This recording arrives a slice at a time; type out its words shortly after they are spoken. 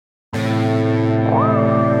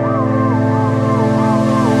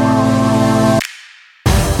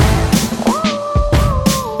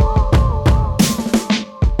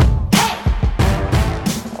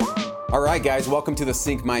right, guys, welcome to the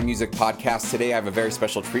Sync My Music podcast. Today I have a very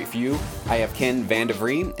special treat for you. I have Ken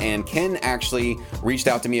Vandevrie, and Ken actually reached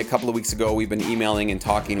out to me a couple of weeks ago. We've been emailing and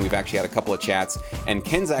talking. We've actually had a couple of chats, and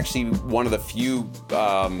Ken's actually one of the few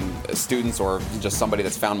students or just somebody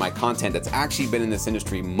that's found my content that's actually been in this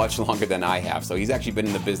industry much longer than I have. So he's actually been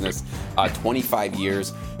in the business 25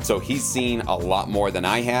 years. So he's seen a lot more than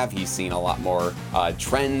I have. He's seen a lot more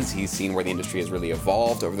trends. He's seen where the industry has really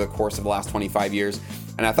evolved over the course of the last 25 years.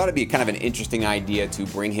 And I thought it'd be kind of an interesting idea to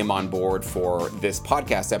bring him on board for this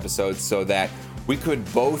podcast episode so that we could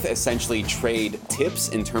both essentially trade tips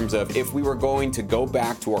in terms of if we were going to go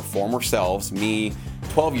back to our former selves, me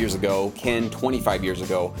 12 years ago, Ken 25 years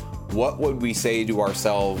ago, what would we say to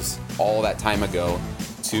ourselves all that time ago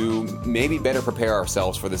to maybe better prepare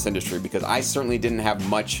ourselves for this industry? Because I certainly didn't have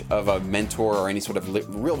much of a mentor or any sort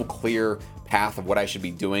of real clear path of what I should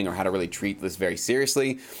be doing or how to really treat this very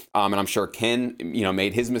seriously. And I'm sure Ken,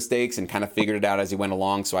 made his mistakes and kind of figured it out as he went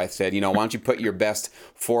along. So I said, why don't you put your best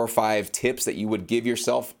 4 or 5 tips that you would give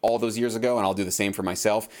yourself all those years ago, and I'll do the same for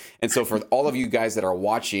myself. And so for all of you guys that are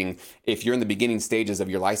watching, if you're in the beginning stages of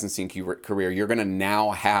your licensing career, you're going to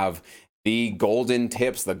now have the golden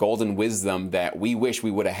tips, the golden wisdom that we wish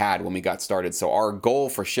we would have had when we got started. So our goal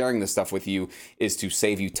for sharing this stuff with you is to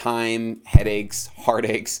save you time, headaches,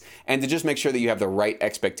 heartaches, and to just make sure that you have the right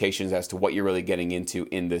expectations as to what you're really getting into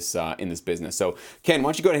in this business. So Ken, why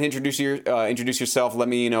don't you go ahead and introduce yourself? Let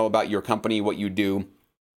me know about your company, what you do,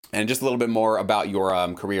 and just a little bit more about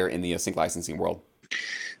your career in the sync licensing world.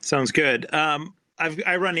 Sounds good.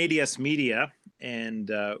 I run ADS Media,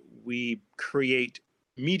 and we create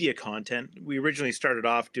media content. We originally started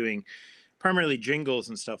off doing primarily jingles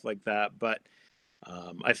and stuff like that, but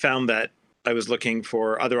I found that I was looking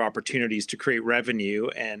for other opportunities to create revenue,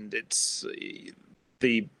 and it's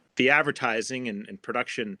the advertising and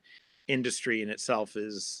production industry in itself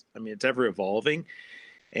is, it's ever evolving.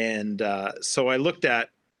 And so I looked at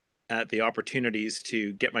the opportunities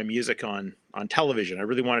to get my music on television. I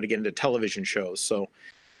really wanted to get into television shows. So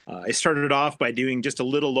I started off by doing just a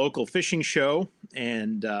little local fishing show,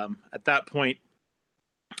 and at that point,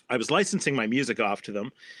 I was licensing my music off to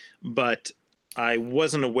them, but I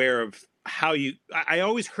wasn't aware of how I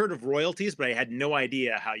always heard of royalties, but I had no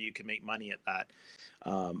idea how you could make money at that.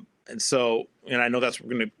 And I know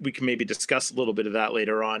we can maybe discuss a little bit of that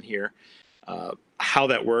later on here, how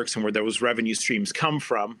that works and where those revenue streams come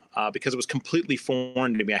from, because it was completely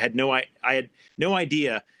foreign to me. I had no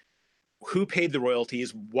idea who paid the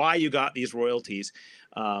royalties, why you got these royalties.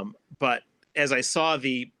 But as I saw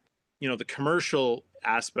the commercial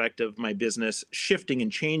aspect of my business shifting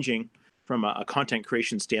and changing from a content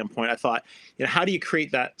creation standpoint, I thought, how do you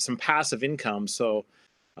create some passive income so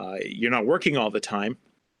you're not working all the time,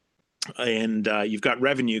 and you've got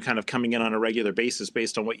revenue kind of coming in on a regular basis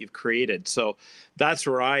based on what you've created. So that's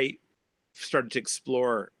where I started to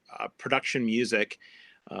explore production music,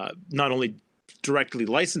 not only directly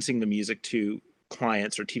licensing the music to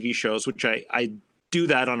clients or TV shows, which I do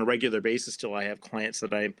that on a regular basis till I have clients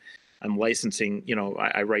that I'm licensing.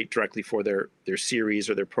 I write directly for their series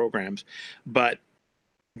or their programs. But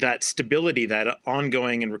that stability, that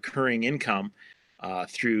ongoing and recurring income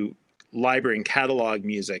through library and catalog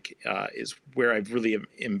music is where I've really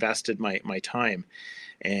invested my time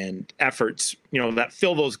and efforts, that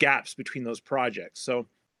fill those gaps between those projects. So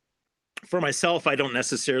for myself, I don't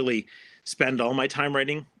necessarily spend all my time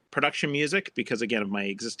writing production music because, again, of my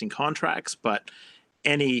existing contracts, but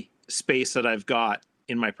any space that I've got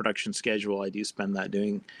in my production schedule, I do spend that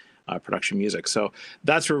doing production music. So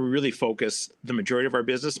that's where we really focus the majority of our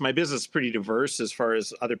business. My business is pretty diverse as far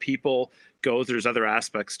as other people go. There's other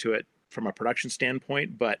aspects to it from a production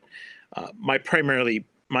standpoint, but my primary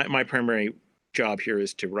job here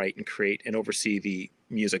is to write and create and oversee the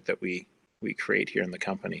music that we create here in the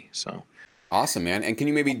company. So awesome, man. And can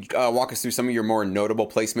you maybe walk us through some of your more notable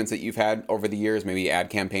placements that you've had over the years, maybe ad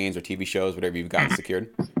campaigns or TV shows, whatever you've gotten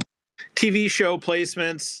secured? TV show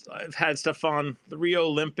placements. I've had stuff on the Rio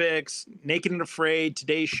Olympics, Naked and Afraid,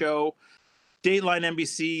 Today Show, Dateline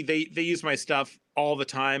NBC. They use my stuff all the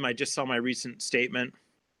time. I just saw my recent statement.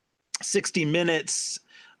 60 Minutes,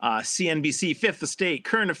 CNBC, Fifth Estate,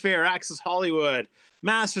 Current Affair, Access Hollywood,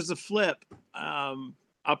 Masters of Flip,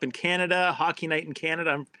 up in Canada, Hockey Night in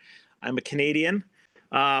Canada. I'm a Canadian.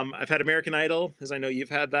 I've had American Idol, as I know you've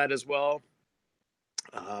had that as well.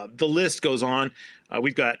 The list goes on.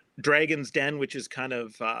 We've got Dragon's Den, which is kind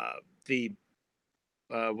of the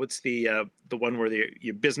one where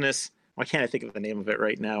your business. Why can't I think of the name of it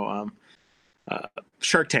right now?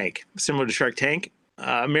 Shark Tank, similar to Shark Tank.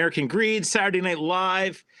 American Greed, Saturday Night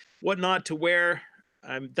Live, What Not to Wear.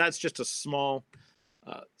 That's just a small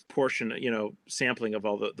portion, sampling of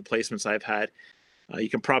all the placements I've had. You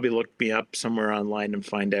can probably look me up somewhere online and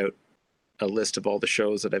find out a list of all the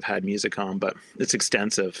shows that I've had music on, but it's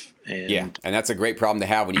extensive. And that's a great problem to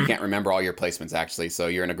have when you can't remember all your placements, actually. So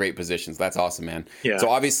you're in a great position. So that's awesome, man. Yeah. So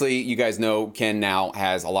obviously, you guys know Ken now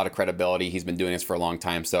has a lot of credibility. He's been doing this for a long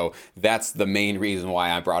time. So that's the main reason why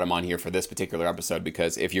I brought him on here for this particular episode,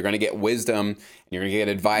 because if you're going to get wisdom and you're going to get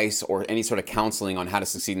advice or any sort of counseling on how to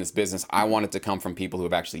succeed in this business, I want it to come from people who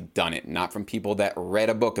have actually done it, not from people that read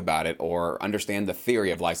a book about it or understand the theory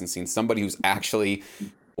of licensing. Somebody who's actually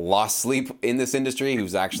lost sleep in this industry,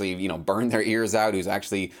 who's actually, burned their ears out, who's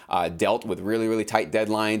actually dealt with really, really tight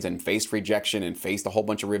deadlines and faced rejection and faced a whole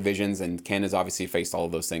bunch of revisions. And Ken has obviously faced all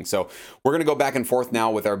of those things. So we're going to go back and forth now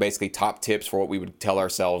with our basically top tips for what we would tell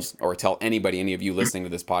ourselves or tell anybody, any of you listening to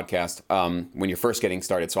this podcast, when you're first getting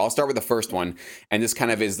started. So I'll start with the first one. And this kind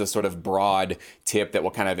of is the sort of broad tip that will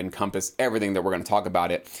kind of encompass everything that we're going to talk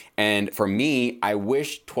about it. And for me, I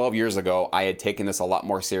wish 12 years ago I had taken this a lot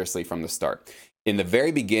more seriously from the start. In the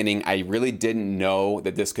very beginning, I really didn't know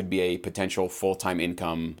that this could be a potential full-time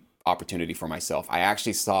income opportunity for myself. I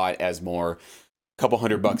actually saw it as more a couple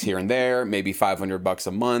 $100 here and there, maybe $500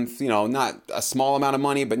 a month, not a small amount of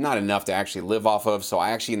money, but not enough to actually live off of. So I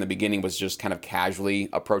actually in the beginning was just kind of casually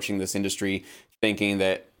approaching this industry, thinking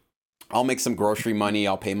that I'll make some grocery money,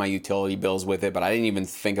 I'll pay my utility bills with it, but I didn't even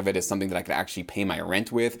think of it as something that I could actually pay my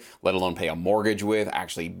rent with, let alone pay a mortgage with,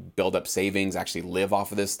 actually build up savings, actually live off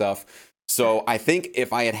of this stuff. So I think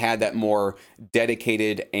if I had had that more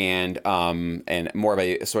dedicated and more of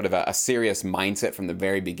a sort of a serious mindset from the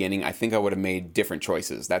very beginning, I think I would have made different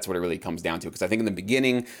choices. That's what it really comes down to. Because I think in the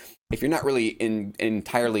beginning, if you're not really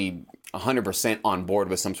entirely 100% on board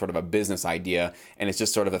with some sort of a business idea and it's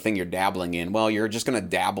just sort of a thing you're dabbling in, well, you're just going to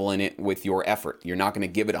dabble in it with your effort. You're not going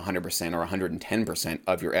to give it 100% or 110%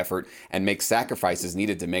 of your effort and make sacrifices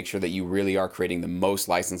needed to make sure that you really are creating the most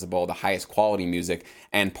licensable, the highest quality music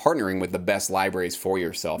and partnering with the best libraries for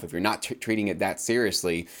yourself. If you're not treating it that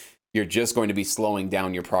seriously, you're just going to be slowing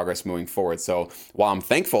down your progress moving forward. So while I'm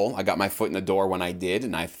thankful I got my foot in the door when I did,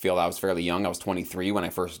 and I feel I was fairly young, I was 23 when I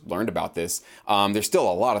first learned about this, there's still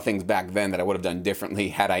a lot of things back then that I would have done differently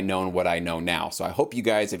had I known what I know now. So I hope you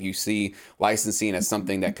guys, if you see licensing as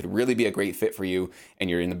something that could really be a great fit for you and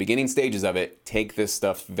you're in the beginning stages of it, take this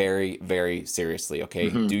stuff very, very seriously, okay?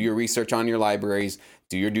 Mm-hmm. Do your research on your libraries,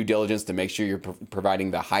 do your due diligence to make sure you're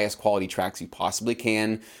providing the highest quality tracks you possibly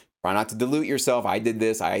can. Try not to dilute yourself. I did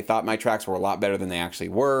this. I thought my tracks were a lot better than they actually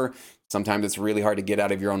were. Sometimes it's really hard to get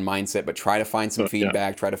out of your own mindset, but try to find some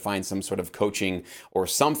feedback, try to find some sort of coaching or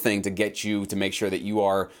something to get you to make sure that you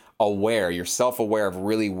are aware, you're self-aware of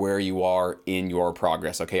really where you are in your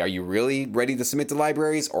progress. Okay, are you really ready to submit to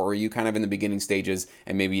libraries, or are you kind of in the beginning stages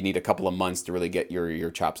and maybe you need a couple of months to really get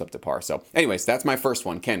your chops up to par? So anyways, that's my first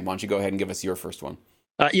one. Ken, why don't you go ahead and give us your first one?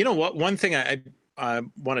 You know what? One thing I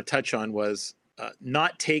want to touch on was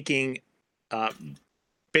not taking,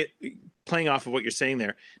 playing off of what you're saying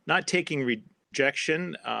there, not taking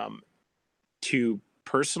rejection too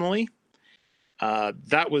personally.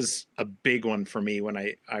 That was a big one for me when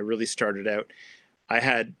I really started out. I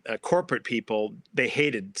had corporate people, they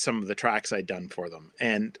hated some of the tracks I'd done for them.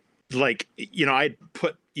 And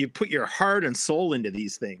you put your heart and soul into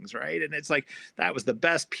these things, right? And it's like, that was the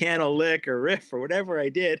best piano lick or riff or whatever I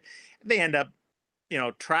did. They end up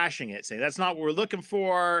trashing it, saying that's not what we're looking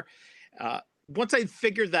for. Once I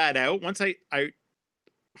figured that out, once I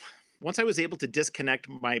was able to disconnect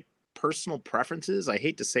my personal preferences, I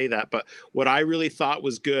hate to say that, but what I really thought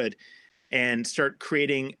was good, and start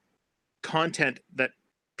creating content that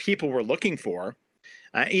people were looking for,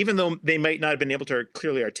 even though they might not have been able to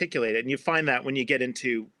clearly articulate it. And you find that when you get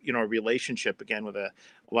into a relationship again with a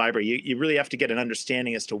library, you really have to get an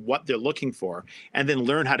understanding as to what they're looking for, and then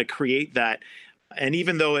learn how to create that. And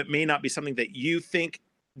even though it may not be something that you think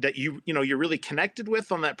that you're really connected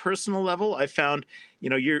with on that personal level, I found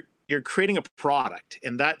you're creating a product,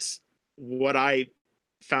 and that's what I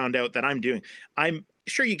found out that I'm doing. I'm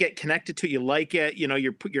sure you get connected to it, you like it,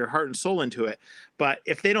 you put your heart and soul into it, but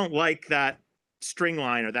if they don't like that string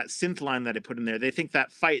line or that synth line that I put in there, they think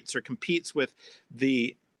that fights or competes with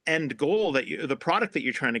the end goal the product that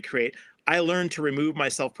you're trying to create. I learned to remove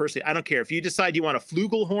myself personally. I don't care if you decide you want a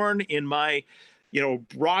flugelhorn in my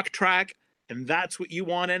rock track, and that's what you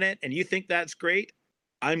want in it, and you think that's great,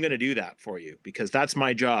 I'm going to do that for you, because that's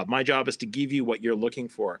my job. My job is to give you what you're looking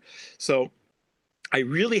for. So I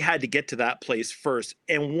really had to get to that place first.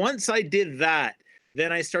 And once I did that,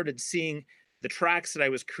 then I started seeing the tracks that I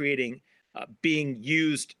was creating being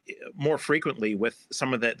used more frequently with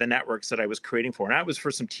some of the networks that I was creating for. And that was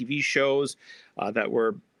for some TV shows that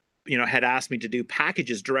were had asked me to do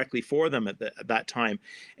packages directly for them at that time,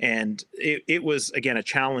 and it was again a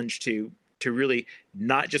challenge to really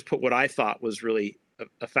not just put what I thought was really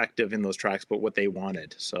effective in those tracks, but what they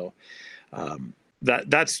wanted. So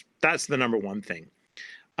that's the number one thing.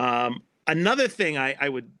 Another thing I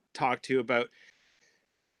would talk to you about,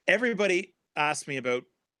 everybody asks me about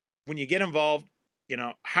when you get involved,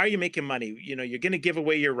 how are you making money? You're going to give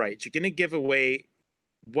away your rights. You're going to give away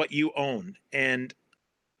what you own. And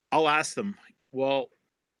I'll ask them, well,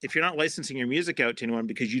 if you're not licensing your music out to anyone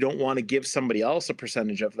because you don't want to give somebody else a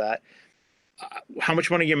percentage of that, how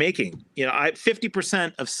much money are you making?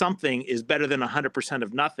 50% of something is better than 100%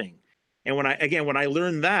 of nothing. And when I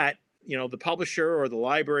learned that, the publisher or the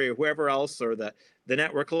library or whoever else or the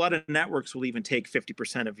network, a lot of networks will even take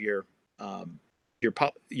 50% of your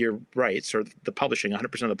rights, or the publishing,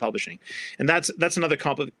 100% of the publishing. And that's another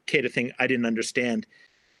complicated thing I didn't understand.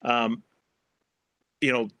 There's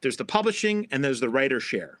the publishing and there's the writer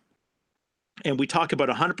share. And we talk about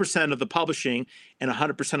 100% of the publishing and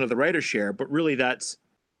 100% of the writer share, but really that's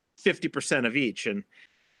 50% of each. And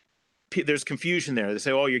there's confusion there. They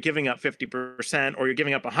say, oh, you're giving up 50% or you're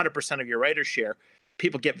giving up 100% of your writer share.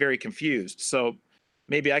 People get very confused. So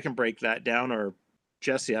maybe I can break that down, or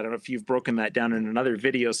Jesse, I don't know if you've broken that down in another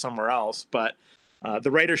video somewhere else, but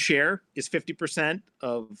the writer share is 50%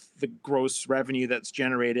 of the gross revenue that's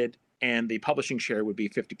generated, and the publishing share would be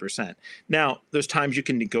 50%. Now, there's times you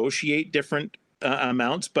can negotiate different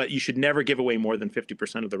amounts, but you should never give away more than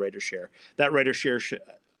 50% of the writer share. That writer share should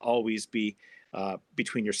always be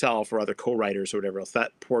between yourself or other co-writers or whatever else.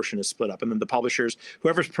 That portion is split up. And then the publishers,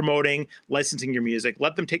 whoever's promoting, licensing your music,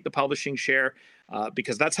 let them take the publishing share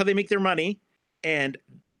because that's how they make their money. And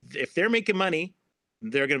if they're making money,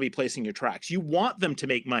 they're going to be placing your tracks. You want them to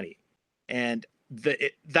make money. And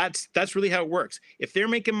that's really how it works. If they're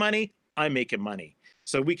making money, I'm making money.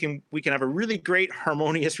 So we can have a really great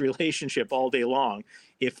harmonious relationship all day long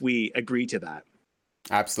if we agree to that.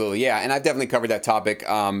 Absolutely. Yeah. And I've definitely covered that topic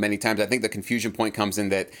many times. I think the confusion point comes in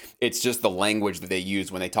that it's just the language that they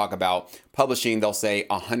use when they talk about publishing. They'll say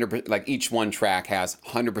 100%, like each one track has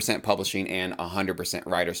 100% publishing and 100%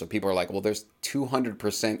 writer. So people are like, well, there's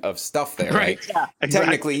 200% of stuff there, right? Yeah, exactly.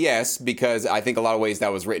 Technically, yes, because I think a lot of ways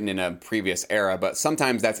that was written in a previous era, but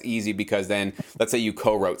sometimes that's easy because then let's say you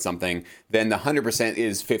co-wrote something, then the 100%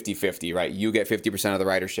 is 50-50, right? You get 50% of the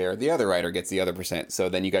writer share, the other writer gets the other percent. So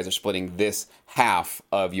then you guys are splitting this half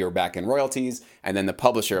of your back-end royalties, and then the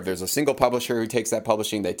publisher, if there's a single publisher who takes that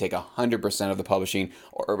publishing, they take 100% of the publishing,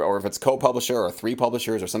 or if it's co-publisher or 3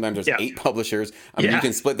 publishers, or sometimes there's 8 publishers. You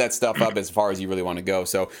can split that stuff up as far as you really want to go.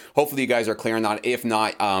 So hopefully you guys are clear on that. If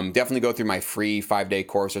not, definitely go through my free 5-day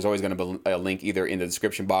course. There's always going to be a link either in the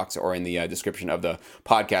description box or in the description of the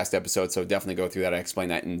podcast episode. So definitely go through that. I explain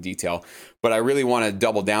that in detail. But I really want to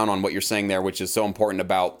double down on what you're saying there, which is so important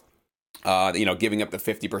about giving up the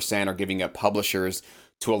 50% or giving up publishers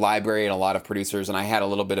to a library and a lot of producers. And I had a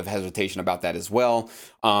little bit of hesitation about that as well.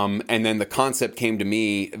 And then the concept came to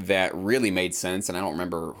me that really made sense. And I don't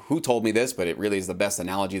remember who told me this, but it really is the best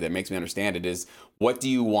analogy that makes me understand it is, what do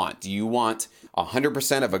you want? Do you want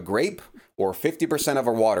 100% of a grape or 50% of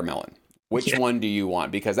a watermelon? Which one do you want?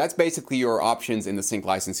 Because that's basically your options in the sync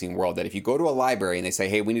licensing world. That if you go to a library and they say,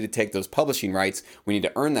 hey, we need to take those publishing rights, we need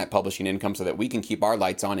to earn that publishing income so that we can keep our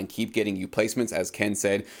lights on and keep getting you placements, as Ken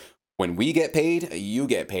said, when we get paid, you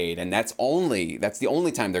get paid. And that's the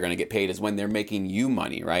only time they're going to get paid is when they're making you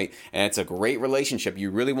money, right? And it's a great relationship.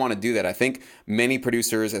 You really want to do that. I think many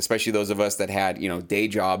producers, especially those of us that had, day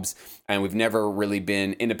jobs, and we've never really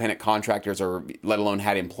been independent contractors or let alone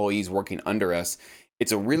had employees working under us,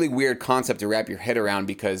 it's a really weird concept to wrap your head around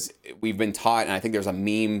because we've been taught, and I think there's a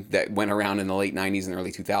meme that went around in the late 90s and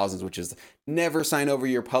early 2000s, which is never sign over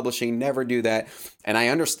your publishing, never do that. And I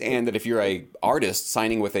understand that if you're a artist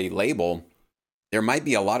signing with a label, there might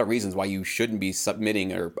be a lot of reasons why you shouldn't be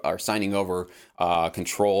submitting or signing over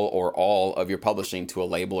control or all of your publishing to a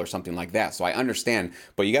label or something like that. So I understand,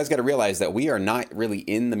 but you guys got to realize that we are not really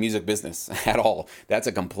in the music business at all. That's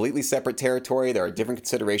a completely separate territory. There are different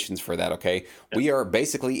considerations for that, okay? We are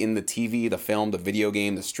basically in the TV, the film, the video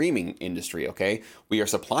game, the streaming industry, okay? We are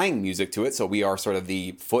supplying music to it, so we are sort of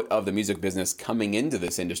the foot of the music business coming into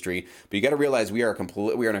this industry. But you got to realize we are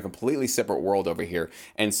in a completely separate world over here.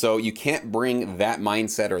 And so you can't bring that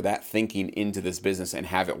mindset or that thinking into this business and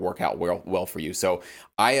have it work out well for you. So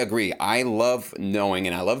I agree. I love knowing,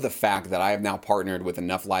 and I love the fact that I have now partnered with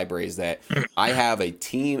enough libraries that I have a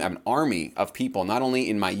team, an army of people, not only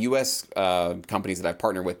in my US companies that I've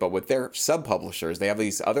partnered with, but with their sub-publishers. They have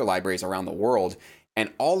these other libraries around the world.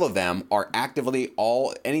 and all of them are actively,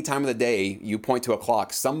 all any time of the day you point to a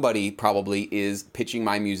clock, somebody probably is pitching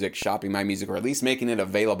my music, shopping my music, or at least making it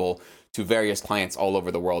available to various clients all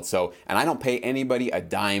over the world. So, and I don't pay anybody a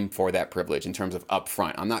dime for that privilege in terms of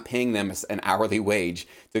upfront. I'm not paying them an hourly wage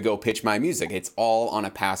to go pitch my music. It's all on a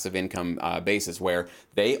passive income basis where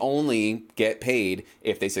they only get paid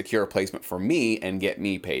if they secure a placement for me and get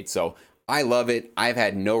me paid. So I love it. I've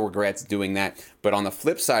had no regrets doing that. But on the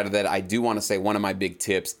flip side of that, I do want to say one of my big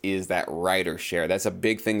tips is that writer share. That's a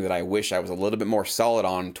big thing that I wish I was a little bit more solid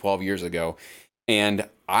on 12 years ago. And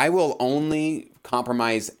I will only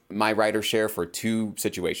compromise my writer share for two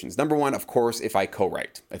situations. Number one, of course, if I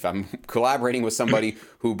co-write. If I'm collaborating with somebody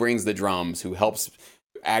who brings the drums, who helps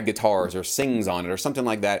add guitars or sings on it or something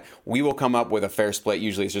like that, we will come up with a fair split.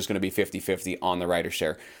 Usually it's just going to be 50-50 on the writer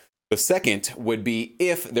share. The second would be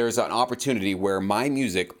if there's an opportunity where my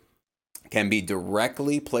music can be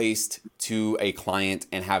directly placed to a client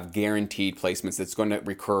and have guaranteed placements that's going to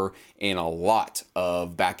recur in a lot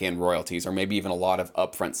of back-end royalties, or maybe even a lot of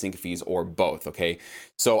upfront sync fees, or both, okay?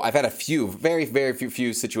 So I've had a few, very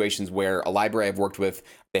few situations where a library I've worked with,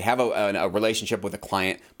 they have a relationship with a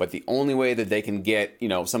client, but the only way that they can get,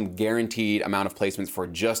 some guaranteed amount of placements for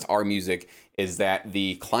just our music is that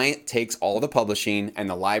the client takes all the publishing and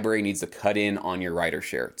the library needs to cut in on your writer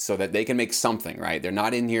share so that they can make something, right? They're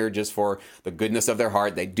not in here just for the goodness of their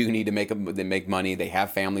heart. They do need to make money. They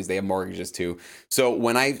have families. They have mortgages too. So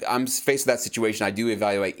when I'm faced with that situation, I do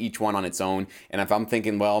evaluate each one on its own. And if I'm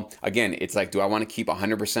thinking, well, again, it's like, do I want to keep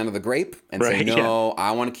 100% of the grape and say, no,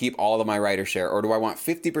 I want to keep all of my writer share? Or do I want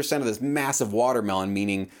 50% of this massive watermelon,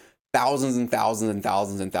 meaning thousands and thousands and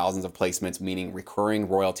thousands and thousands of placements, meaning recurring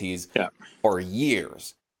royalties for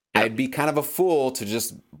years? I'd be kind of a fool to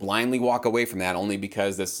just blindly walk away from that only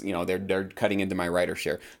because this, they're cutting into my writer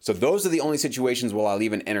share. So those are the only situations where I'll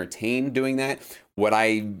even entertain doing that. What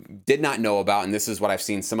I did not know about, and this is what I've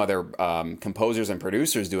seen some other composers and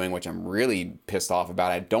producers doing, which I'm really pissed off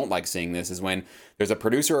about, I don't like seeing this, is when there's a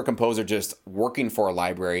producer or composer just working for a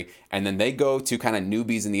library, and then they go to kind of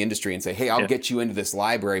newbies in the industry and say, hey, I'll get you into this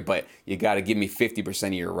library, but you got to give me 50%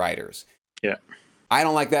 of your writers. Yeah. I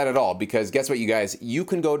don't like that at all, because guess what, you guys? You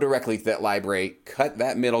can go directly to that library, cut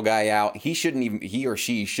that middle guy out. He or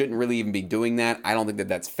she shouldn't really even be doing that. I don't think that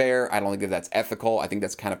that's fair. I don't think that that's ethical. I think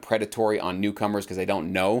that's kind of predatory on newcomers because they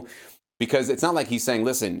don't know. Because it's not like he's saying,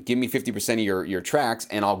 listen, give me 50% of your tracks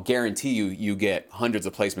and I'll guarantee you get hundreds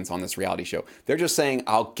of placements on this reality show. They're just saying,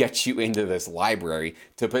 I'll get you into this library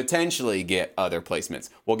to potentially get other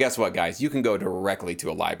placements. Well, guess what, guys? You can go directly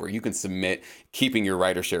to a library. You can submit keeping your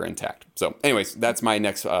writer share intact. So anyways, that's my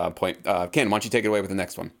next point. Ken, why don't you take it away with the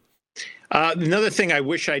next one? Another thing I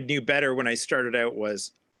wish I knew better when I started out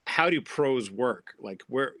was, how do pros work? Like,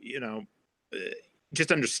 where,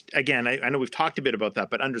 again, I know we've talked a bit about that,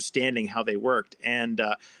 but understanding how they worked. And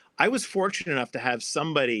I was fortunate enough to have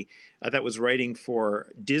somebody that was writing for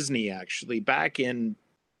Disney, actually, back in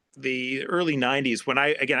the early 90s, when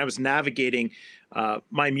I was navigating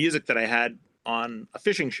my music that I had on a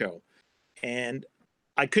fishing show. And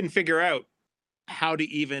I couldn't figure out how to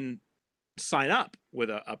even sign up with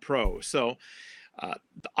a pro. So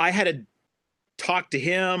I had to talk to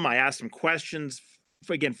him. I asked him questions.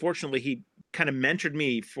 Again, fortunately, he kind of mentored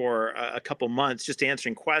me for a couple months, just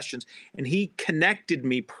answering questions. And he connected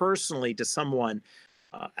me personally to someone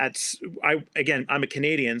I'm a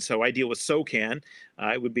Canadian, so I deal with SOCAN.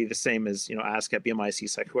 It would be the same as, ASCAP, BMI,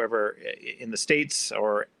 CSEC, whoever in the States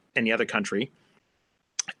or any other country.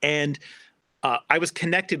 And I was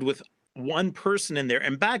connected with one person in there.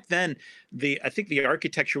 And back then, I think the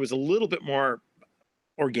architecture was a little bit more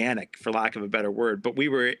organic, for lack of a better word, but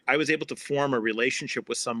I was able to form a relationship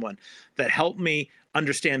with someone that helped me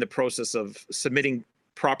understand the process of submitting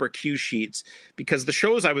proper cue sheets, because the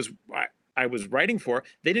shows I was writing for,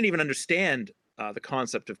 they didn't even understand the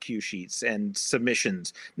concept of cue sheets and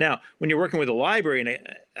submissions. Now, when you're working with a library and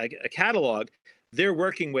a catalog, they're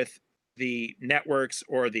working with the networks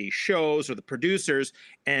or the shows or the producers,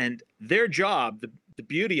 and their job, the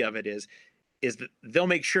beauty of it is that they'll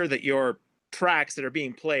make sure that your tracks that are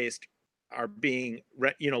being placed are being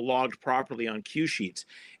logged properly on cue sheets.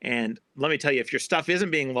 And let me tell you, if your stuff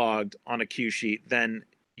isn't being logged on a cue sheet, then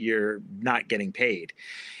you're not getting paid.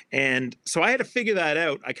 And so I had to figure that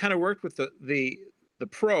out. I kind of worked with the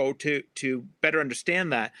pro to better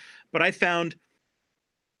understand that. But I found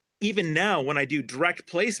even now, when I do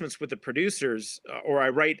direct placements with the producers, or I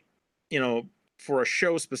write, for a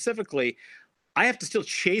show specifically, I have to still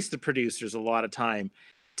chase the producers a lot of time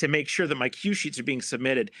to make sure that my cue sheets are being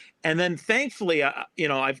submitted. And then thankfully,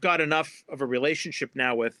 I've got enough of a relationship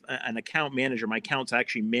now with an account manager. My account's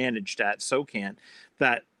actually managed at SOCAN,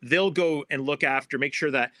 that they'll go and look after, make sure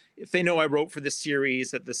that if they know I wrote for this series,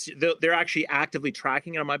 that they're actually actively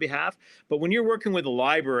tracking it on my behalf. But when you're working with a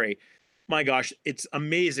library, my gosh, it's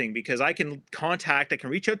amazing, because I can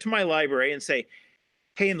reach out to my library and say,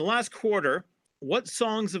 hey, in the last quarter, what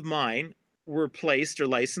songs of mine were placed or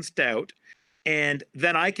licensed out? And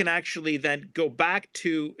then I can actually then go back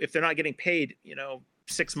to, if they're not getting paid,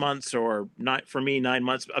 6 months, or not for me, 9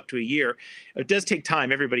 months up to a year. It does take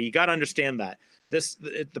time, everybody. You got to understand that.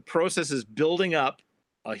 The process is building up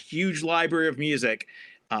a huge library of music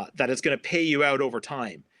that is going to pay you out over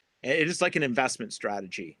time. It is like an investment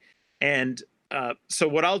strategy. And so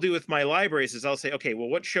what I'll do with my libraries is I'll say, okay, well,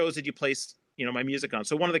 what shows did you place my music on?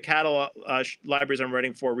 So one of the catalog libraries I'm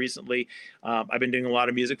writing for recently, I've been doing a lot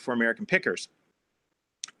of music for American Pickers,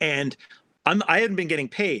 and I hadn't been getting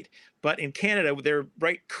paid. But in Canada, they're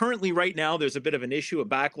currently right now, there's a bit of an issue, a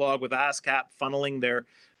backlog with ASCAP funneling their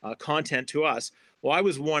content to us. Well, I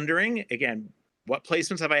was wondering, again, what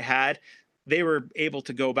placements have I had? They were able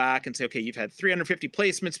to go back and say, okay, you've had 350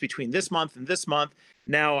 placements between this month and this month.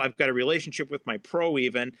 Now I've got a relationship with my pro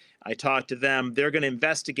even. I talked to them. They're going to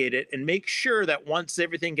investigate it and make sure that once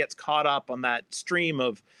everything gets caught up on that stream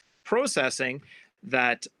of processing,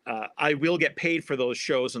 that I will get paid for those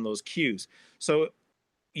shows and those cues. So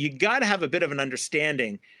you got to have a bit of an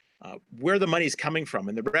understanding where the money's coming from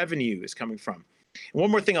and the revenue is coming from. And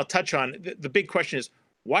one more thing I'll touch on. The big question is,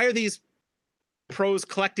 why are these pros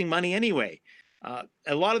collecting money anyway?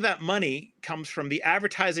 A lot of that money comes from the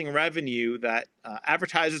advertising revenue that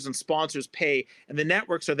advertisers and sponsors pay, and the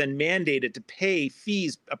networks are then mandated to pay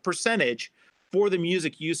fees, a percentage, for the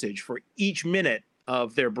music usage for each minute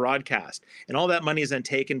of their broadcast. And all that money is then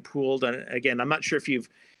taken, pooled. And again, I'm not sure if you've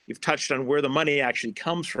touched on where the money actually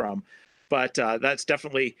comes from, but that's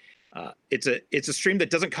definitely it's a stream that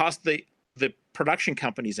doesn't cost the production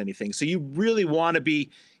companies anything. So you really want to be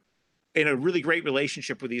in a really great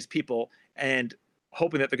relationship with these people and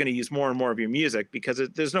hoping that they're going to use more and more of your music, because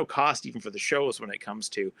there's no cost even for the shows when it comes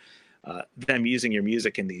to them using your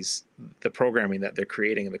music in the programming that they're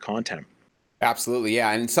creating and the content. Absolutely,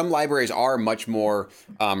 yeah. And some libraries are much more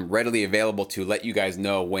readily available to let you guys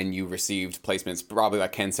know when you received placements, probably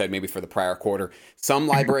like Ken said, maybe for the prior quarter. Some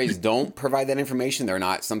libraries don't provide that information.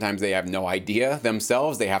 Sometimes they have no idea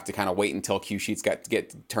themselves. They have to kind of wait until cue sheets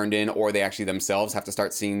get turned in, or they actually themselves have to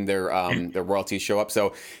start seeing their royalties show up.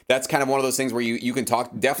 So that's kind of one of those things where you can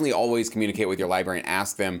definitely always communicate with your library and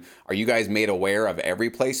ask them, are you guys made aware of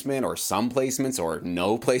every placement, or some placements, or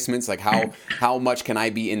no placements? Like how much can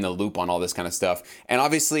I be in the loop on all this kind of stuff? And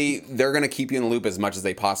obviously they're going to keep you in the loop as much as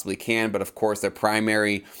they possibly can, but of course their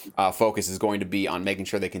primary focus is going to be on making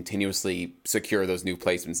sure they continuously secure those new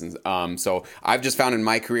placements. And so I've just found in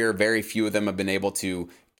my career, very few of them have been able to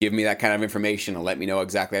give me that kind of information and let me know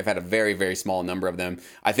exactly. I've had a very, very small number of them.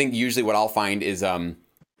 I think usually what I'll find is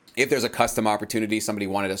if there's a custom opportunity, somebody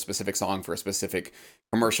wanted a specific song for a specific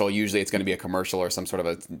commercial, usually it's going to be a commercial or some sort of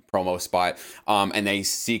a promo spot, and they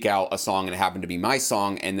seek out a song and it happened to be my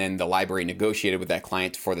song, and then the library negotiated with that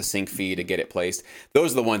client for the sync fee to get it placed.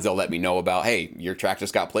 Those are the ones they'll let me know about. Hey, your track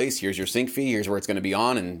just got placed. Here's your sync fee. Here's where it's going to be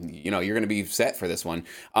on, and you're going to be set for this one.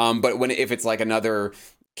 But if it's like another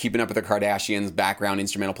Keeping Up with the Kardashians background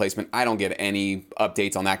instrumental placement, I don't get any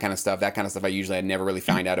updates on that kind of stuff. That kind of stuff I never really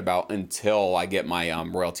find out about until I get my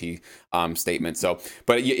royalty statement. So,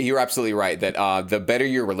 but you're absolutely right that the better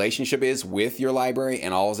your relationship is with your library,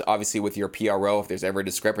 and also obviously with your PRO, if there's ever a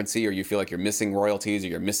discrepancy or you feel like you're missing royalties or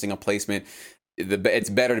you're missing a placement, it's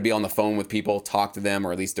better to be on the phone with people, talk to them,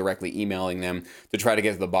 or at least directly emailing them to try to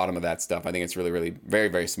get to the bottom of that stuff. I think it's really, really very,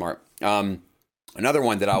 very smart. Another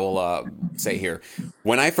one that I will say here,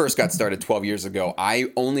 when I first got started 12 years ago,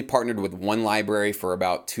 I only partnered with one library for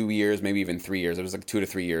about 2 years, maybe even 3 years. It was like 2 to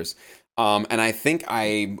 3 years. And I think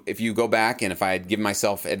if you go back and if I had given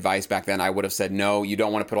myself advice back then, I would have said, no, you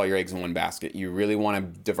don't want to put all your eggs in one basket. You really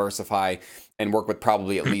want to diversify and work with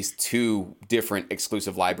probably at least 2 different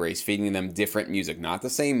exclusive libraries, feeding them different music, not the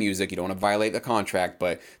same music. You don't want to violate the contract,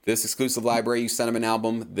 but this exclusive library, you send them an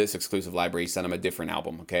album. This exclusive library, you send them a different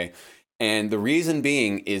album. Okay. And the reason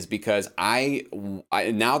being is because I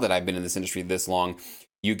now that I've been in this industry this long,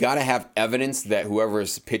 you got to have evidence that whoever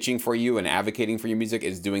is pitching for you and advocating for your music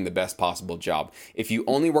is doing the best possible job. If you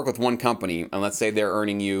only work with one company, and let's say they're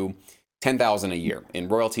earning you $10,000 a year in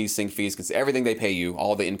royalties, sync fees, because everything they pay you,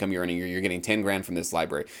 all the income you're earning, you're getting 10 grand from this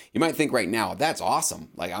library. You might think right now, that's awesome.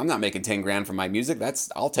 Like, I'm not making 10 grand from my music.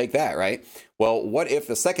 I'll take that, right? Well, what if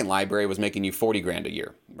the second library was making you 40 grand a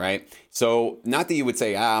year, right? So not that you would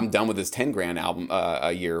say, I'm done with this 10 grand album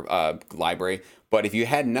a year library, but if you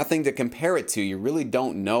had nothing to compare it to, you really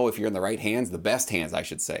don't know if you're in the right hands, the best hands, I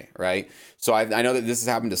should say, right? So I know that this has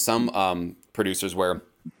happened to some producers where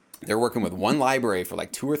they're working with one library for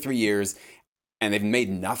like 2 or 3 years, and they've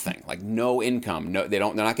made nothing, like no income. No, they're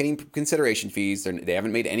not getting consideration fees. They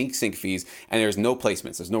haven't made any sync fees, and there's no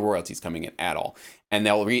placements. There's no royalties coming in at all. And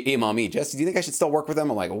they'll email me, Jesse, do you think I should still work with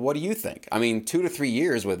them? I'm like, well, what do you think? I mean, 2 to 3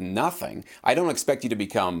 years with nothing. I don't expect you to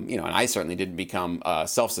become, and I certainly didn't become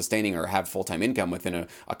self-sustaining or have full-time income within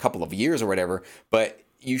a couple of years or whatever, but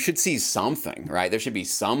you should see something, right? There should be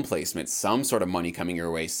some placement, some sort of money coming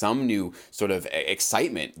your way, some new sort of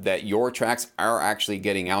excitement that your tracks are actually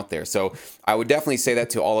getting out there. So I would definitely say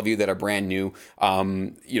that to all of you that are brand new.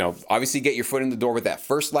 Obviously get your foot in the door with that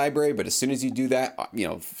first library, but as soon as you do that,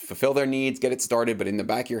 fulfill their needs, get it started. But in the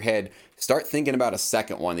back of your head, start thinking about a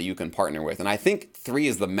second one that you can partner with. And I think 3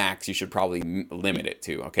 is the max you should probably limit it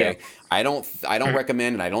to, okay? Yeah. I don't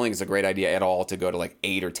recommend, and I don't think it's a great idea at all to go to like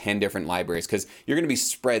 8 or 10 different libraries, because you're going to be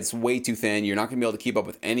spread way too thin. You're not going to be able to keep up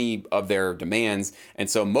with any of their demands. And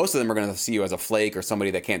so most of them are going to see you as a flake or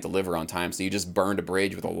somebody that can't deliver on time. So you just burned a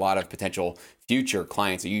bridge with a lot of potential future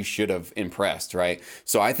clients that you should have impressed, right?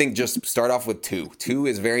 So I think just start off with 2. 2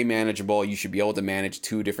 is very manageable. You should be able to manage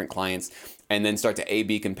 2 different clients, and then start to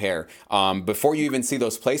A/B compare. Before you even see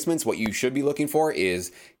those placements, what you should be looking for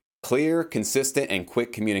is clear, consistent, and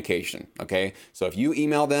quick communication, okay? So if you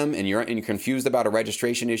email them and you're confused about a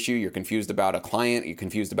registration issue, you're confused about a client, you're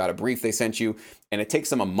confused about a brief they sent you, and it takes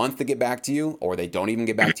them a month to get back to you, or they don't even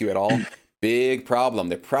get back to you at all, big problem.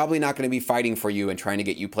 They're probably not going to be fighting for you and trying to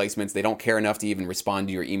get you placements. They don't care enough to even respond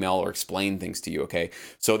to your email or explain things to you, okay?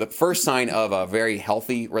 So the first sign of a very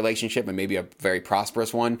healthy relationship, and maybe a very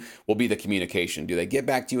prosperous one, will be the communication. Do they get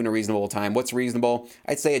back to you in a reasonable time? What's reasonable?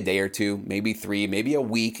 I'd say a day or 2, maybe 3, maybe a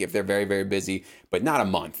week if they're very, very busy, but not a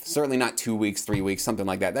month. Certainly not 2 weeks, 3 weeks, something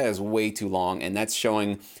like that. That is way too long, and that's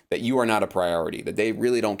showing that you are not a priority, that they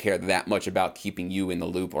really don't care that much about keeping you in the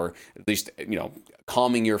loop, or at least,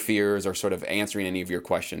 calming your fears or sort of answering any of your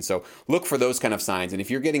questions. So look for those kind of signs. And if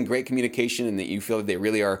you're getting great communication and that you feel that they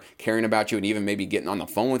really are caring about you and even maybe getting on the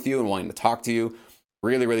phone with you and wanting to talk to you,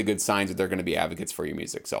 really, really good signs that they're going to be advocates for your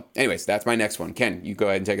music. So anyways, that's my next one. Ken, you go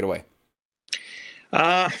ahead and take it away.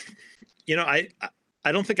 I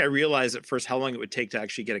don't think I realized at first how long it would take to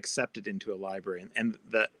actually get accepted into a library, and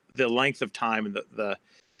the length of time and the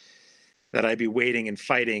that I'd be waiting and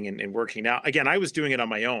fighting and working out. Again, I was doing it on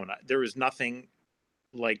my own. There was nothing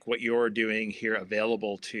like what you're doing here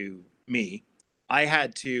available to me. I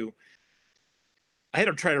had to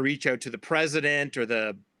try to reach out to the president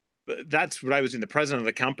that's what I was doing, the president of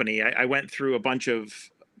the company. I went through a bunch of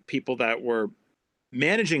people that were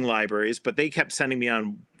managing libraries, but they kept sending me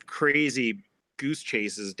on crazy goose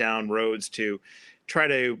chases down roads to try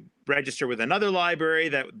to register with another library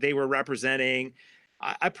that they were representing.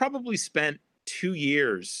 I probably spent 2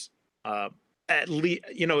 years, at least,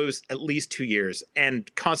 it was at least 2 years, and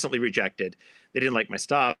constantly rejected. They didn't like my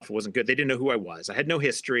stuff. It wasn't good. They didn't know who I was. I had no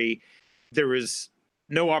history. There was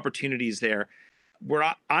no opportunities there.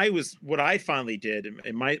 Where what I finally did,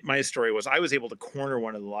 and my story was, I was able to corner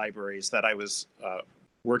one of the libraries that I was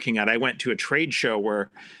working at. I went to a trade show where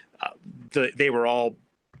they were all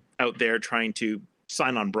out there trying to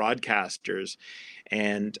sign on broadcasters,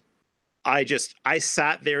 and I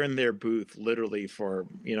sat there in their booth literally for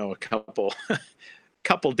a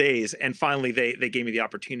couple days, and finally they gave me the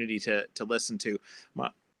opportunity to listen to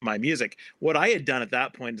my music. What I had done at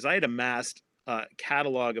that point is I had amassed a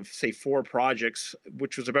catalog of, say, 4 projects,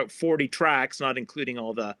 which was about 40 tracks, not including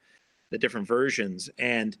all the different versions,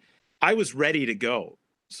 and I was ready to go.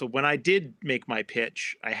 So when I did make my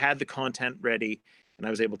pitch, I had the content ready and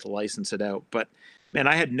I was able to license it out. But man,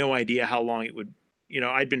 I had no idea how long it would.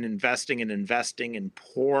 I'd been investing and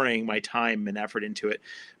pouring my time and effort into it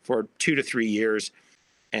for 2 to 3 years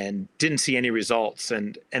and didn't see any results.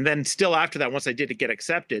 And then still after that, once I did get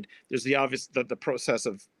accepted, there's the process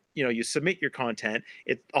of, you submit your content,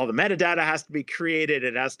 all the metadata has to be created,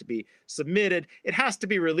 it has to be submitted, it has to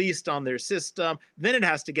be released on their system, then it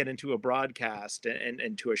has to get into a broadcast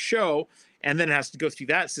and to a show, and then it has to go through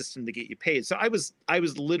that system to get you paid. So I was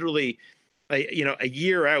literally a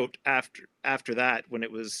year out after that, when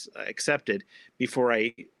it was accepted, before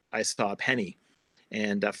I saw a penny.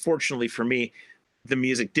 And fortunately for me, the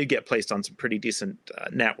music did get placed on some pretty decent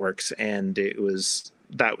networks, and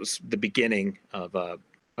that was the beginning of a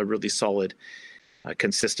a really solid,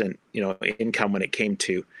 consistent, income when it came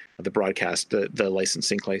to the broadcast, the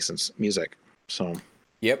sync license music. So.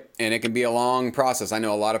 Yep, and it can be a long process. I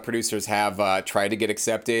know a lot of producers have tried to get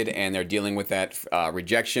accepted, and they're dealing with that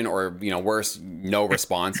rejection, or worse, no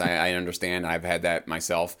response. I understand. I've had that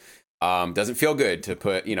myself. Doesn't feel good to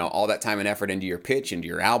put all that time and effort into your pitch, into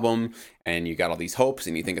your album, and you got all these hopes,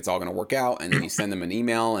 and you think it's all going to work out, and then you send them an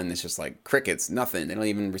email, and it's just like crickets, nothing. They don't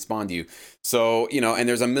even respond to you. So and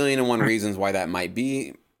there's a million and one reasons why that might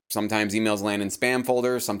be. Sometimes emails land in spam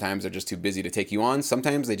folders. Sometimes they're just too busy to take you on.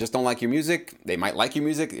 Sometimes they just don't like your music. They might like your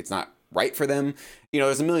music. It's not right for them.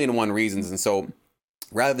 There's a million and one reasons. And so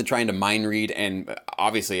rather than trying to mind read, and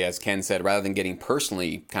obviously, as Ken said, rather than getting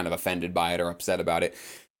personally kind of offended by it or upset about it,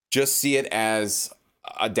 just see it as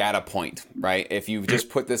a data point, right? If you just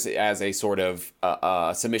put this as a sort of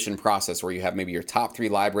submission process where you have maybe your top 3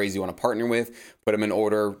 libraries you want to partner with, put them in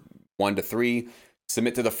order 1 to 3,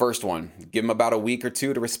 submit to the first one. Give them about a week or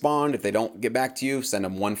 2 to respond. If they don't get back to you, send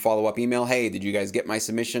them one follow-up email. Hey, did you guys get my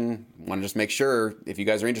submission? Want to just make sure if you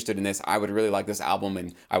guys are interested in this, I would really like this album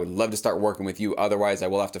and I would love to start working with you. Otherwise, I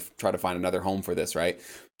will have to try to find another home for this, right?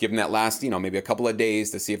 Give them that last, maybe a couple of days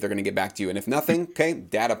to see if they're going to get back to you. And if nothing, okay,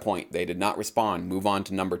 data point. They did not respond. Move on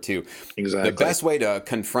to number 2. Exactly. The best way to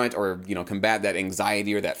confront or, combat that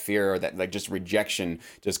anxiety or that fear or that like just rejection,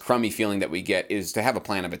 just crummy feeling that we get is to have a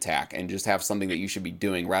plan of attack and just have something that you should be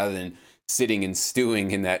doing rather than sitting and stewing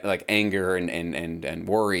in that like anger and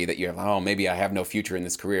worry that you have, oh, maybe I have no future in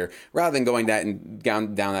this career, rather than going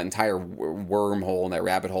down that entire wormhole and that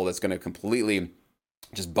rabbit hole that's going to completely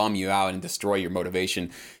just bum you out and destroy your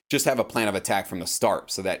motivation. Just have a plan of attack from the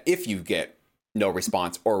start so that if you get no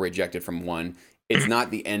response or rejected from one, it's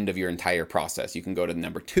not the end of your entire process. You can go to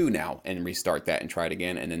number 2 now and restart that and try it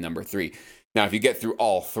again. And then number 3. Now, if you get through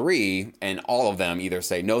all 3 and all of them either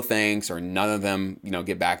say no thanks or none of them,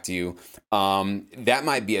 get back to you, that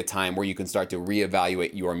might be a time where you can start to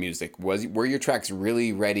reevaluate your music. Were your tracks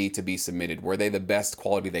really ready to be submitted? Were they the best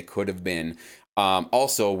quality they could have been?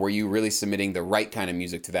 Also, were you really submitting the right kind of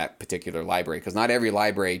music to that particular library? Because not every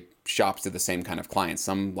library shops to the same kind of clients.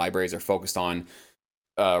 Some libraries are focused on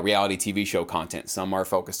reality TV show content. Some are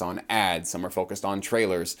focused on ads. Some are focused on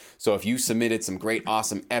trailers. So if you submitted some great,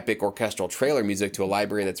 awesome, epic orchestral trailer music to a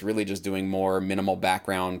library that's really just doing more minimal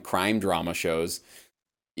background crime drama shows,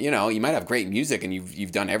 you might have great music and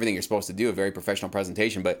you've done everything you're supposed to do, a very professional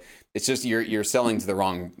presentation, but it's just you're selling to the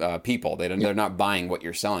wrong people. They're not buying what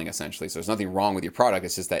you're selling, essentially. So there's nothing wrong with your product.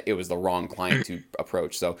 It's just that it was the wrong client to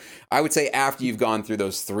approach. So I would say after you've gone through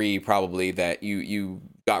those 3, probably that you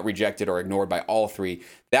got rejected or ignored by all 3,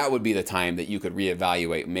 that would be the time that you could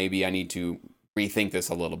reevaluate. Maybe I need to rethink this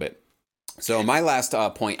a little bit. So my last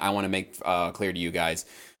point I want to make clear to you guys,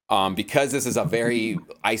 because this is a very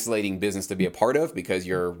isolating business to be a part of, because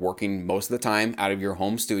you're working most of the time out of your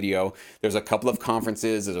home studio. There's a couple of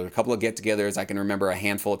conferences, there's a couple of get-togethers. I can remember a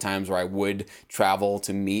handful of times where I would travel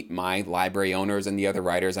to meet my library owners and the other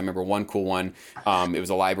writers. I remember one cool one. It was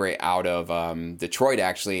a library out of Detroit,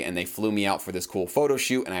 actually, and they flew me out for this cool photo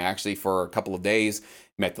shoot. And I actually, for a couple of days,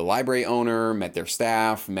 met the library owner, met their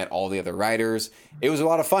staff, met all the other writers. It was a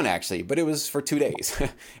lot of fun, actually, but it was for 2 days.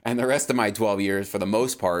 And the rest of my 12 years, for the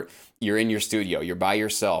most part, you're in your studio, you're by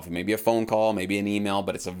yourself, maybe a phone call, maybe an email,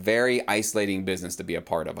 but it's a very isolating business to be a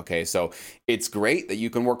part of. Okay. So it's great that you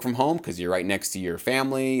can work from home because you're right next to your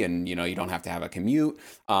family and, you don't have to have a commute.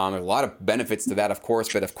 There's a lot of benefits to that, of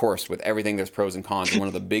course, but of course, with everything, there's pros and cons. And one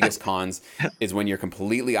of the biggest cons is when you're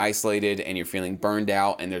completely isolated and you're feeling burned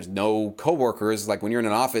out and there's no coworkers. Like when you're in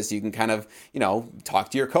an office, you can kind of, talk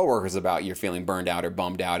to your coworkers about you're feeling burned out or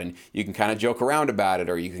bummed out, and you can kind of joke around about it,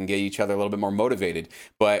 or you can get each other a little bit more motivated.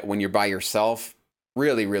 But when you're by yourself,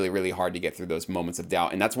 really, really, really hard to get through those moments of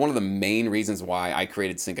doubt. And that's one of the main reasons why I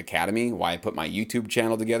created Sync Academy, why I put my YouTube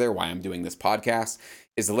channel together, why I'm doing this podcast,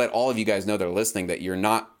 is to let all of you guys know that are listening that you're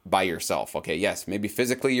not by yourself. Okay, yes, maybe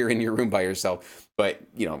physically you're in your room by yourself, but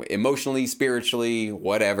emotionally, spiritually,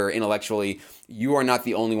 whatever, intellectually, you are not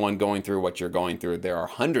the only one going through what you're going through. There are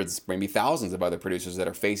hundreds, maybe thousands of other producers that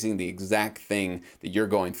are facing the exact thing that you're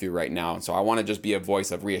going through right now. And so I want to just be a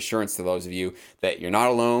voice of reassurance to those of you that you're not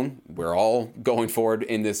alone. We're all going forward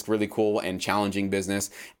in this really cool and challenging business.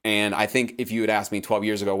 And I think if you had asked me 12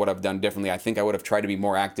 years ago what I've done differently, I think I would have tried to be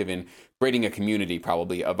more active in creating a community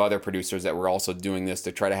probably of other producers that were also doing this,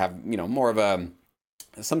 to try to have, more of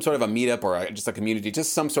some sort of a meetup or just a community,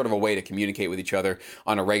 just some sort of a way to communicate with each other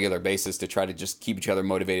on a regular basis to try to just keep each other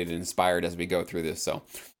motivated and inspired as we go through this. So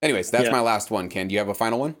anyways, that's my last one. Ken, do you have a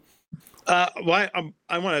final one? Well,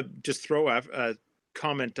 I want to just throw a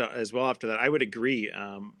comment as well after that. I would agree.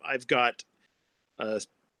 I've got a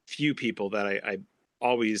few people that I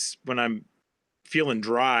always, when I'm feeling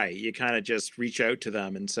dry, you kind of just reach out to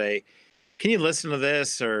them and say, can you listen to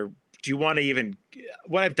this? Or do you want to even,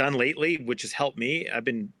 what I've done lately, which has helped me, I've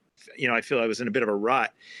been, I feel I was in a bit of a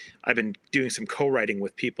rut. I've been doing some co-writing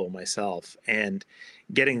with people myself, and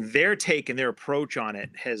getting their take and their approach on it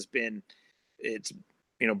has been, it's,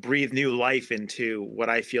 breathed new life into what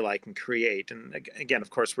I feel I can create. And again,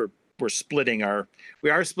 of course, we are splitting our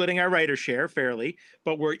writer share fairly,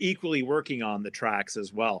 but we're equally working on the tracks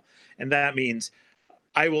as well. And that means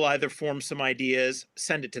I will either form some ideas,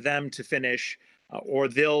 send it to them to finish, or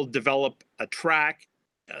they'll develop a track,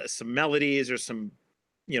 some melodies or some,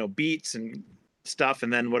 beats and stuff.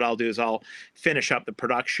 And then what I'll do is I'll finish up the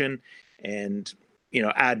production and,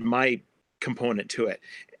 add my component to it.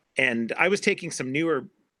 And I was taking some newer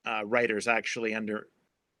writers actually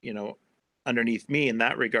underneath me in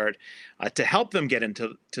that regard, to help them get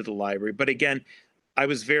into the library. But again, I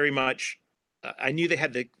was very much, I knew they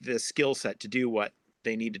had the skill set to do what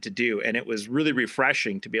they needed to do, and it was really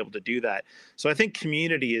refreshing to be able to do that. So I think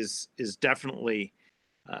community is definitely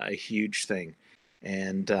a huge thing,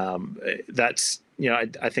 and that's,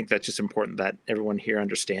 I think that's just important that everyone here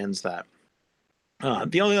understands that.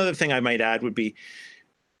 The only other thing I might add would be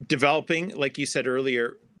developing, like you said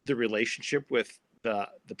earlier, the relationship with the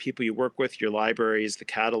people you work with, your libraries, the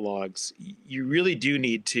catalogs. You really do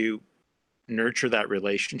need to nurture that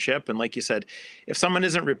relationship. And like you said, if someone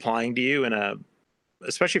isn't replying to you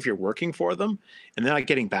especially if you're working for them and they're not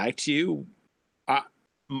getting back to you,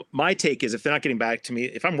 my take is, if they're not getting back to me,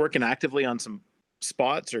 if I'm working actively on some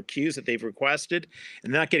spots or cues that they've requested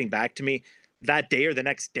and they're not getting back to me that day or the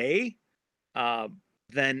next day,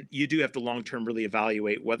 then you do have to long-term really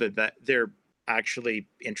evaluate whether that they're actually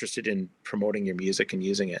interested in promoting your music and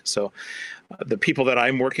using it. So the people that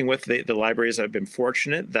I'm working with, the libraries, I've been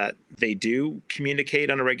fortunate that they do communicate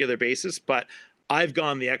on a regular basis, but I've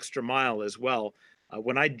gone the extra mile as well.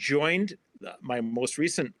 When I joined my most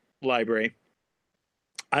recent library,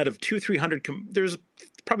 out of 300, there's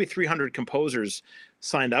probably 300 composers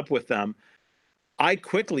signed up with them. I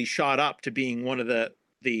quickly shot up to being one of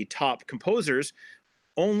the top composers,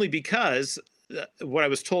 only because what I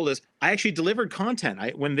was told is I actually delivered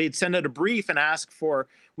content. When they'd send out a brief and ask for,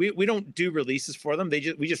 we don't do releases for them.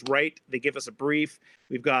 We just write, they give us a brief.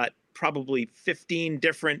 We've got probably 15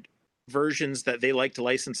 different versions that they like to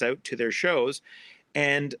license out to their shows.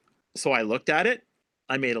 And so I looked at it,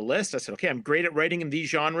 I made a list. I said, okay, I'm great at writing in these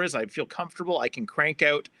genres. I feel comfortable. I can crank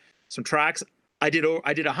out some tracks. I did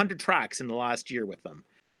 100 tracks in the last year with them.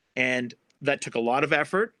 And that took a lot of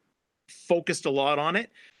effort, focused a lot on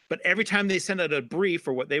it. But every time they sent out a brief,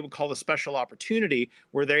 or what they would call a special opportunity,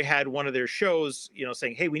 where they had one of their shows,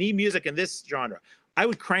 saying, hey, we need music in this genre, I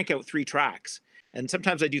would crank out 3 tracks. And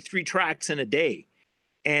sometimes I do 3 tracks in a day.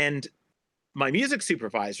 And my music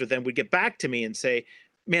supervisor then would get back to me and say,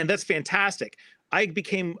 man, that's fantastic. I'm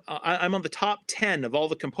on the top 10 of all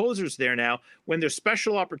the composers there now. When there's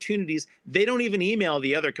special opportunities, they don't even email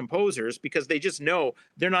the other composers, because they just know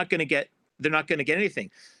they're not going to get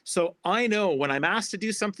anything. So I know when I'm asked to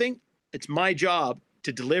do something, it's my job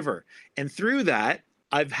to deliver. And through that,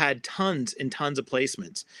 I've had tons and tons of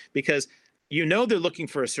placements, because they're looking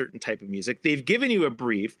for a certain type of music. They've given you a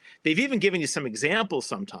brief. They've even given you some examples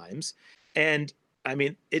sometimes. And I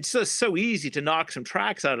mean, it's just so easy to knock some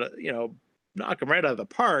tracks out of, knock them right out of the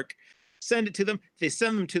park, send it to them. They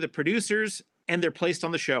send them to the producers, and they're placed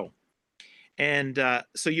on the show. And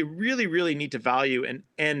so you really, really need to value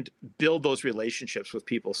and build those relationships with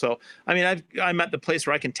people. So, I mean, I'm at the place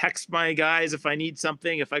where I can text my guys if I need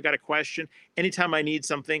something, if I got a question. Anytime I need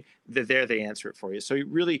something, they're there, they answer it for you. So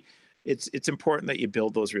it's important that you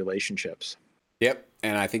build those relationships. Yep.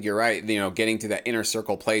 And I think you're right. Getting to that inner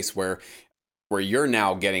circle place where you're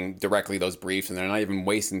now getting directly those briefs, and they're not even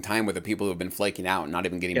wasting time with the people who have been flaking out and not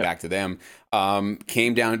even getting back to them,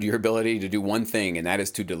 came down to your ability to do one thing, and that is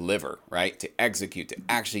to deliver, right? To execute, to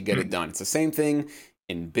actually get it done. It's the same thing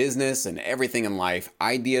in business and everything in life.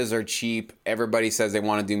 Ideas are cheap. Everybody says they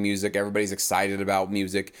want to do music. Everybody's excited about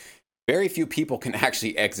music. Very few people can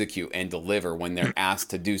actually execute and deliver when they're asked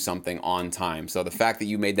to do something on time. So the fact that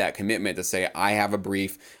you made that commitment to say, I have a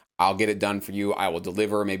brief, I'll get it done for you, I will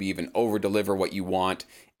deliver, maybe even over deliver what you want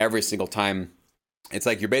every single time. It's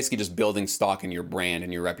like you're basically just building stock in your brand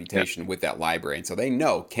and your reputation with that library. And so they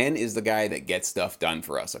know Ken is the guy that gets stuff done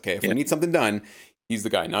for us. Okay, if we need something done, he's the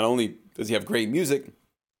guy. Not only does he have great music,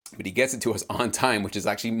 but he gets it to us on time, which is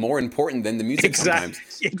actually more important than the music sometimes.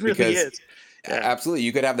 It really is. Yeah. Absolutely.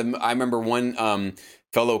 You could have them. I remember one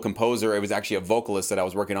fellow composer, it was actually a vocalist that I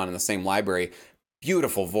was working on in the same library.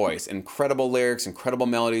 beautiful voice, incredible lyrics, incredible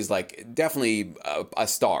melodies, like definitely a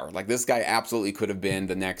star. Like this guy absolutely could have been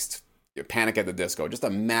the next Panic at the Disco. Just a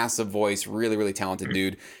massive voice, really, really talented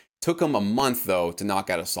dude. Took him a month though to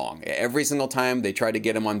knock out a song. Every single time they tried to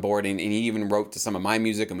get him on board, and he even wrote to some of my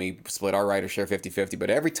music, and we split our writer share 50-50.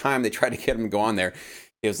 But every time they tried to get him to go on there,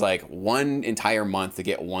 it was like one entire month to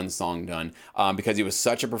get one song done, because he was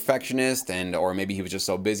such a perfectionist, and or maybe he was just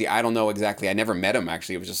so busy. I don't know exactly. I never met him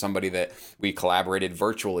actually. It was just somebody that we collaborated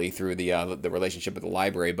virtually through the relationship at the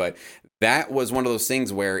library. But that was one of those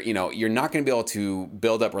things where, you know, you're not going to be able to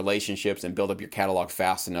build up relationships and build up your catalog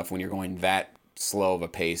fast enough when you're going that slow of a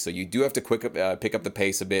pace. So you do have to pick up the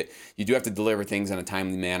pace a bit. You do have to deliver things in a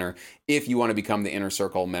timely manner if you want to become the Inner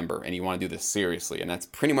Circle member and you want to do this seriously. And that's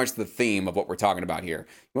pretty much the theme of what we're talking about here.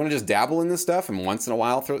 You want to just dabble in this stuff, and once in a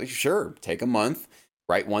while, sure, take a month,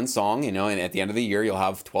 write one song, you know, and at the end of the year, you'll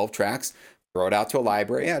have 12 tracks. Throw it out to a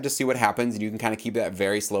library, just see what happens, and you can kind of keep that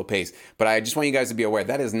very slow pace. But I just want you guys to be aware,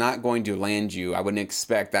 that is not going to land you, I wouldn't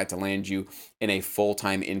expect that to land you in a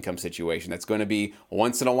full-time income situation. That's going to be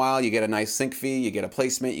once in a while, you get a nice sync fee, you get a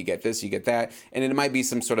placement, you get this, you get that, and it might be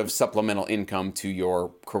some sort of supplemental income to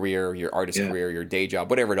your career, your artist career, your day job,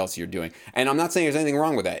 whatever else you're doing. And I'm not saying there's anything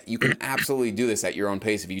wrong with that. You can absolutely do this at your own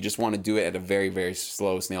pace if you just want to do it at a very, very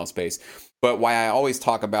slow snail's pace. But why I always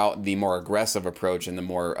talk about the more aggressive approach and the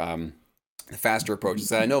more the faster approach is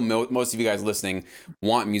that I know most of you guys listening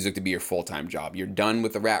want music to be your full-time job. You're done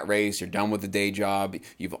with the rat race. You're done with the day job.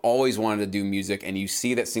 You've always wanted to do music, and you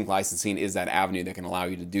see that sync licensing is that avenue that can allow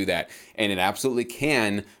you to do that. And it absolutely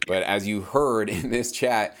can, but as you heard in this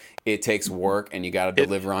chat, it takes work, and you got to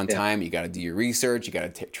deliver on time. You got to do your research. You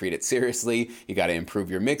got to treat it seriously. You got to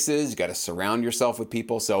improve your mixes. You got to surround yourself with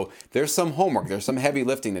people. So there's some homework. There's some heavy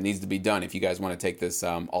lifting that needs to be done if you guys want to take this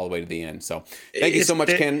all the way to the end. So thank you so much,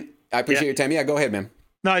 Ken. I appreciate your time. Yeah, go ahead, man.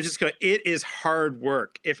 No, I just go. It is hard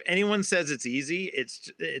work. If anyone says it's easy, it's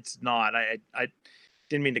not. I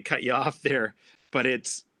didn't mean to cut you off there, but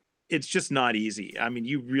it's just not easy. I mean,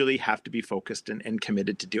 you really have to be focused and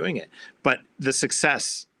committed to doing it. But the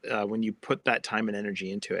success, when you put that time and energy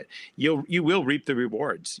into it, you will reap the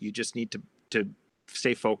rewards. You just need to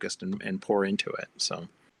stay focused and pour into it. So.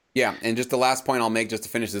 Yeah, and just the last point I'll make just to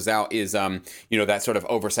finish this out is, you know, that sort of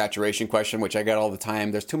oversaturation question, which I get all the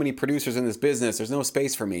time. There's too many producers in this business. There's no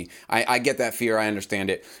space for me. I get that fear. I understand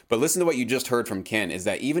it. But listen to what you just heard from Ken, is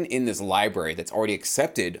that even in this library that's already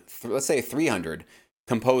accepted, let's say 300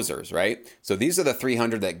 composers, right? So these are the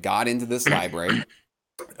 300 that got into this library.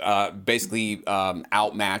 Basically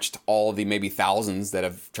outmatched all the maybe thousands that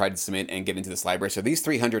have tried to submit and get into this library. So these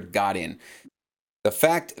 300 got in. The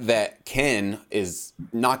fact that Ken is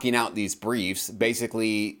knocking out these briefs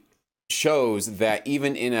basically shows that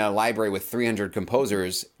even in a library with 300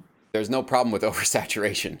 composers, there's no problem with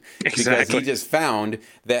oversaturation. Exactly. Because he just found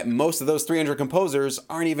that most of those 300 composers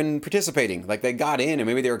aren't even participating. Like, they got in and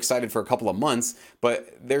maybe they were excited for a couple of months,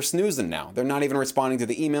 but they're snoozing now. They're not even responding to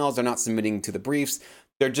the emails. They're not submitting to the briefs.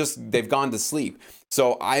 They've gone to sleep.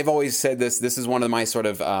 So I've always said this is one of my sort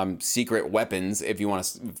of secret weapons, if you want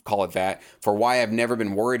to call it that, for why I've never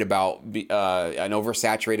been worried about an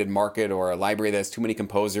oversaturated market or a library that has too many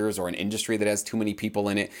composers or an industry that has too many people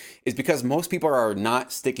in it, is because most people are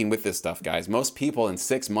not sticking with this stuff, guys. Most people in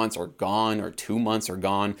 6 months are gone, or 2 months are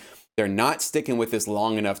gone. They're not sticking with this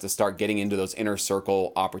long enough to start getting into those inner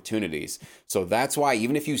circle opportunities. So that's why,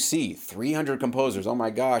 even if you see 300 composers, oh my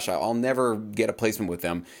gosh, I'll never get a placement with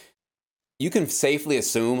them, you can safely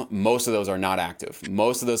assume most of those are not active.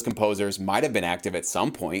 Most of those composers might have been active at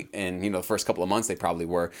some point, and the first couple of months they probably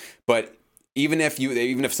were. But even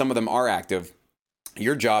if some of them are active,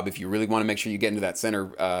 your job, if you really want to make sure you get into that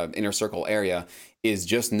inner circle area, is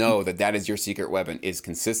just know that is your secret weapon, is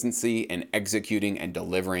consistency and executing and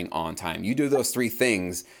delivering on time. You do those three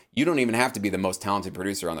things, you don't even have to be the most talented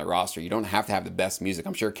producer on the roster. You don't have to have the best music.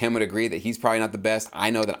 I'm sure Ken would agree that he's probably not the best.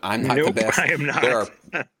 I know that I'm not the best. I am not.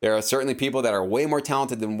 There are certainly people that are way more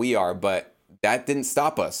talented than we are, but that didn't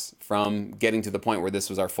stop us from getting to the point where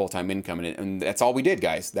this was our full-time income. And that's all we did,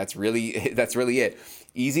 guys. That's really it.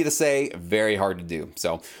 Easy to say, very hard to do.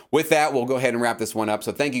 So with that, we'll go ahead and wrap this one up.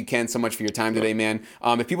 So thank you, Ken, so much for your time today, man.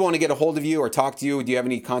 If people want to get a hold of you or talk to you, do you have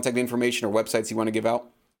any contact information or websites you want to give out?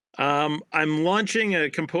 I'm launching a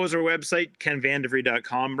composer website,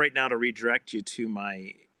 kenvandevrie.com, right now, to redirect you to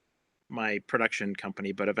my production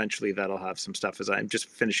company, but eventually that'll have some stuff as I'm just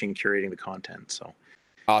finishing curating the content. So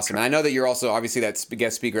awesome. And I know that you're also obviously that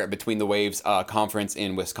guest speaker at Between the Waves conference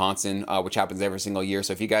in Wisconsin, which happens every single year.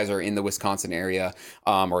 So if you guys are in the Wisconsin area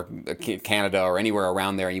or Canada or anywhere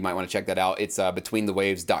around there, you might want to check that out. It's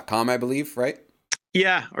betweenthewaves.com, I believe, right?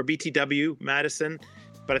 Yeah, or BTW Madison.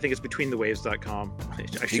 but I think it's betweenthewaves.com.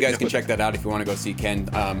 You guys can check that out if you want to go see Ken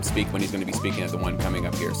speak when he's going to be speaking at the one coming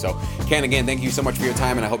up here. So, Ken, again, thank you so much for your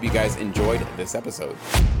time, and I hope you guys enjoyed this episode.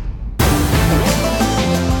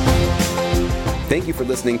 Thank you for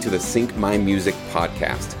listening to the Sync My Music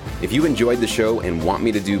podcast. If you enjoyed the show and want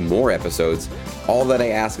me to do more episodes, all that I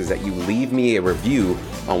ask is that you leave me a review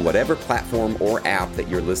on whatever platform or app that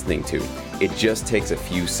you're listening to. It just takes a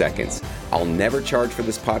few seconds. I'll never charge for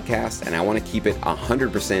this podcast, and I want to keep it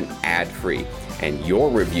 100% ad-free. And your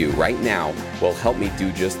review right now will help me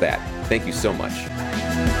do just that. Thank you so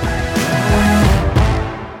much.